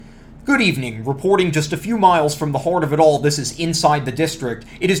Good evening. Reporting just a few miles from the heart of it all, this is Inside the District.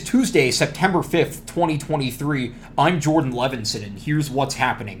 It is Tuesday, September 5th, 2023. I'm Jordan Levinson, and here's what's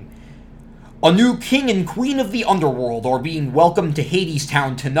happening. A new king and queen of the underworld are being welcomed to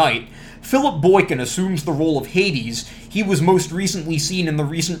Hadestown tonight. Philip Boykin assumes the role of Hades. He was most recently seen in the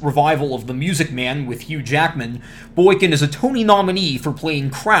recent revival of The Music Man with Hugh Jackman. Boykin is a Tony nominee for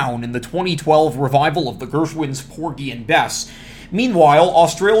playing Crown in the 2012 revival of the Gershwins' Porgy and Bess. Meanwhile,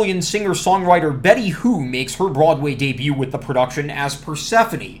 Australian singer-songwriter Betty Who makes her Broadway debut with the production as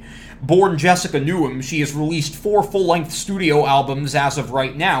Persephone. Born Jessica Newham, she has released 4 full-length studio albums as of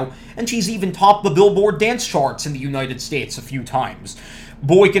right now, and she's even topped the Billboard dance charts in the United States a few times.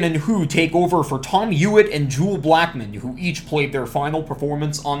 Boykin and Who take over for Tom Hewitt and Jewel Blackman, who each played their final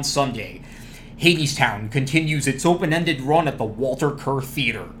performance on Sunday. Hadestown continues its open-ended run at the Walter Kerr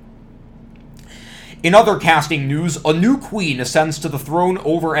Theater. In other casting news, a new queen ascends to the throne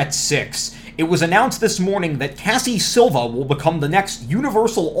over at 6. It was announced this morning that Cassie Silva will become the next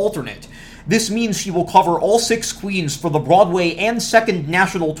Universal alternate. This means she will cover all 6 queens for the Broadway and second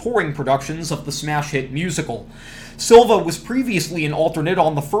national touring productions of the smash hit musical. Silva was previously an alternate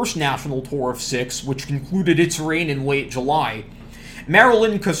on the first national tour of 6, which concluded its reign in late July.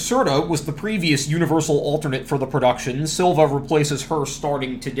 Marilyn Caserta was the previous Universal alternate for the production. Silva replaces her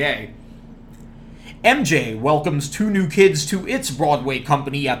starting today. MJ welcomes 2 new kids to its Broadway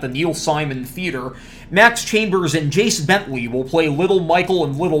company at the Neil Simon Theater. Max Chambers and Jace Bentley will play Little Michael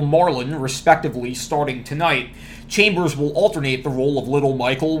and Little Marlon, respectively, starting tonight. Chambers will alternate the role of Little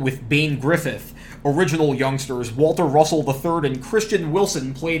Michael with Bane Griffith. Original youngsters Walter Russell III and Christian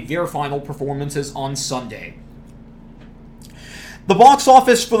Wilson played their final performances on Sunday. The box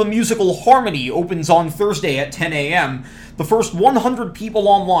office for the musical Harmony opens on Thursday at 10 a.m. The first 100 people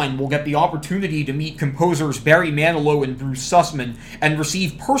online will get the opportunity to meet composers Barry Manilow and Bruce Sussman and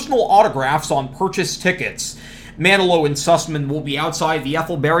receive personal autographs on purchased tickets. Manilow and Sussman will be outside the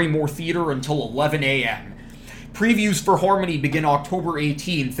Ethel Barrymore Theater until 11 a.m. Previews for Harmony begin October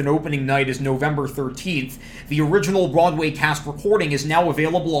 18th and opening night is November 13th. The original Broadway cast recording is now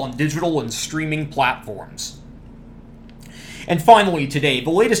available on digital and streaming platforms. And finally today,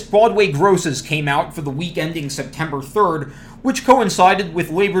 the latest Broadway grosses came out for the week ending September 3rd, which coincided with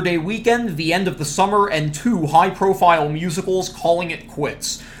Labor Day weekend, the end of the summer, and 2 high-profile musicals calling it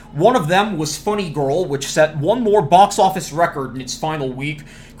quits. One of them was Funny Girl, which set one more box office record in its final week,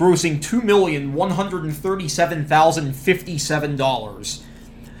 grossing $2,137,057.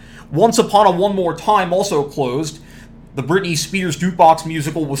 Once Upon a One More Time also closed. The Britney Spears jukebox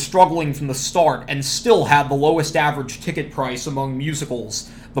musical was struggling from the start and still had the lowest average ticket price among musicals.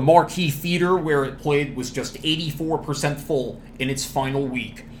 The Marquee Theater, where it played, was just 84% full in its final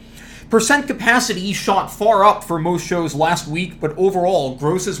week. Percent capacity shot far up for most shows last week, but overall,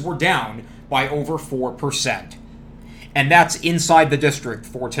 grosses were down by over 4%. And that's Inside the District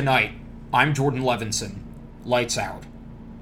for tonight. I'm Jordan Levinson. Lights out.